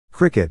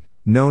Cricket,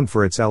 known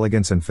for its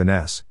elegance and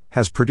finesse,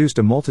 has produced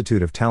a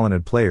multitude of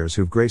talented players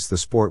who've graced the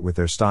sport with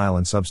their style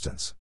and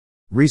substance.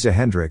 Reeza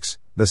Hendricks,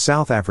 the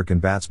South African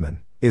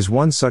batsman, is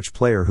one such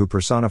player who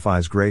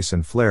personifies grace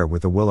and flair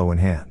with the willow in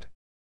hand.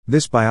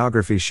 This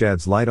biography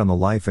sheds light on the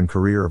life and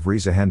career of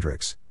Reeza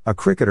Hendricks, a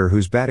cricketer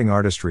whose batting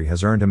artistry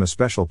has earned him a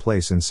special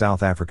place in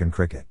South African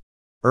cricket.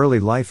 Early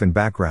life and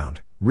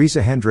background.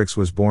 Reeza Hendricks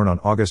was born on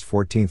August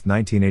 14,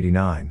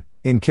 1989,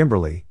 in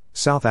Kimberley,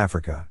 South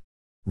Africa.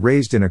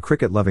 Raised in a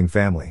cricket-loving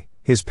family,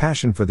 his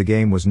passion for the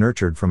game was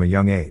nurtured from a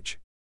young age.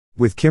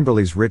 With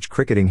Kimberley's rich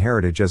cricketing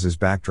heritage as his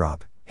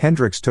backdrop,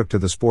 Hendricks took to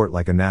the sport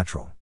like a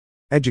natural.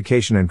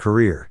 Education and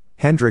career.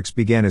 Hendricks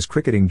began his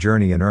cricketing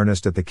journey in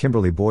earnest at the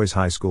Kimberley Boys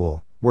High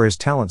School, where his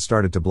talent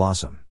started to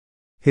blossom.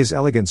 His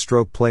elegant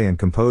stroke play and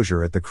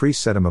composure at the crease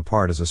set him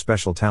apart as a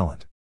special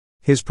talent.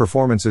 His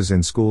performances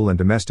in school and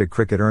domestic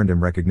cricket earned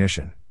him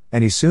recognition,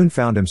 and he soon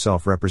found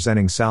himself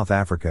representing South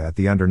Africa at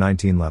the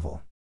under-19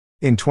 level.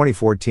 In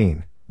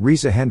 2014,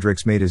 Reeza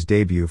Hendricks made his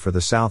debut for the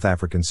South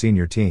African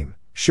senior team,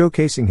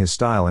 showcasing his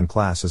style and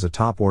class as a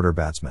top-order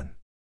batsman.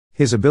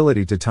 His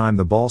ability to time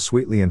the ball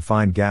sweetly and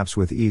find gaps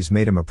with ease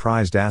made him a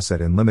prized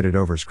asset in limited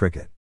overs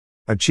cricket.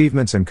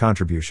 Achievements and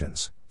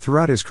contributions.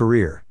 Throughout his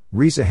career,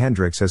 Reeza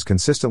Hendricks has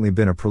consistently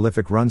been a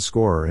prolific run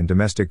scorer in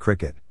domestic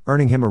cricket,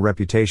 earning him a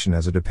reputation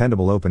as a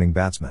dependable opening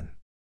batsman.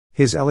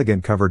 His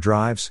elegant cover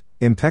drives,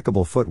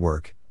 impeccable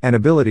footwork, and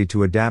ability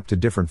to adapt to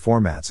different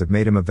formats have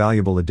made him a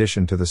valuable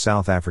addition to the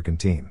South African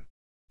team.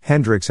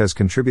 Hendricks has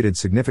contributed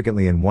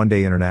significantly in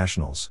one-day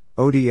internationals,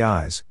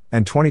 ODIs,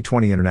 and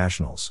 2020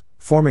 internationals,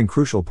 forming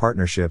crucial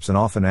partnerships and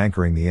often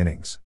anchoring the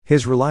innings.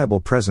 His reliable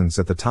presence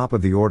at the top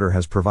of the order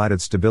has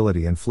provided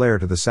stability and flair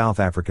to the South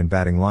African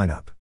batting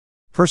lineup.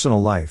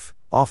 Personal life.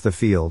 Off the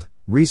field,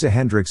 Reeza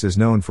Hendricks is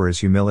known for his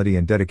humility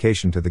and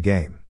dedication to the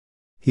game.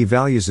 He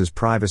values his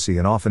privacy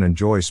and often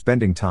enjoys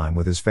spending time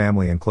with his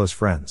family and close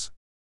friends.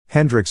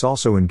 Hendricks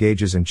also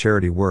engages in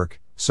charity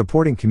work,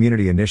 supporting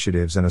community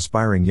initiatives and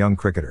aspiring young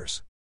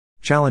cricketers.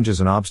 Challenges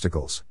and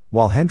obstacles.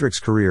 While Hendricks'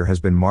 career has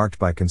been marked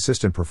by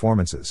consistent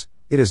performances,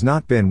 it has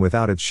not been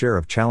without its share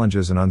of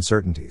challenges and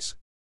uncertainties.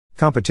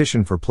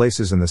 Competition for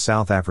places in the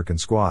South African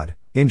squad,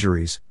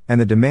 injuries,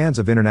 and the demands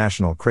of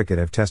international cricket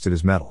have tested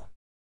his mettle.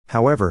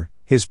 However,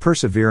 his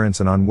perseverance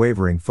and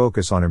unwavering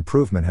focus on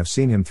improvement have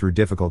seen him through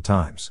difficult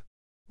times.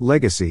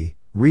 Legacy.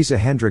 Reeza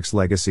Hendricks'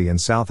 legacy in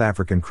South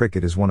African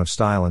cricket is one of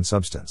style and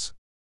substance.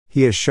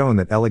 He has shown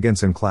that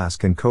elegance and class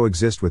can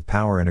coexist with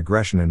power and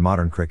aggression in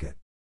modern cricket.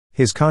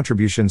 His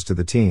contributions to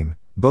the team,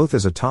 both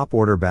as a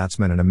top-order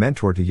batsman and a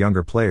mentor to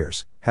younger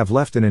players, have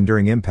left an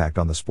enduring impact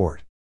on the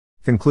sport.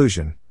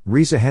 Conclusion.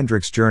 Reeza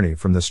Hendricks' journey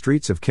from the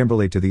streets of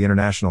Kimberley to the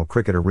international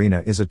cricket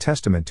arena is a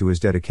testament to his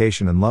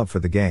dedication and love for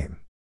the game.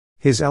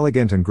 His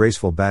elegant and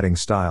graceful batting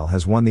style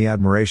has won the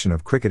admiration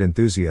of cricket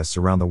enthusiasts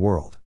around the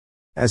world.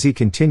 As he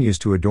continues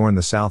to adorn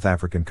the South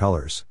African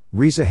colours,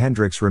 Reeza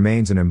Hendricks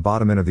remains an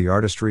embodiment of the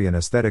artistry and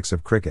aesthetics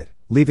of cricket,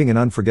 leaving an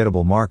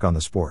unforgettable mark on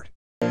the sport.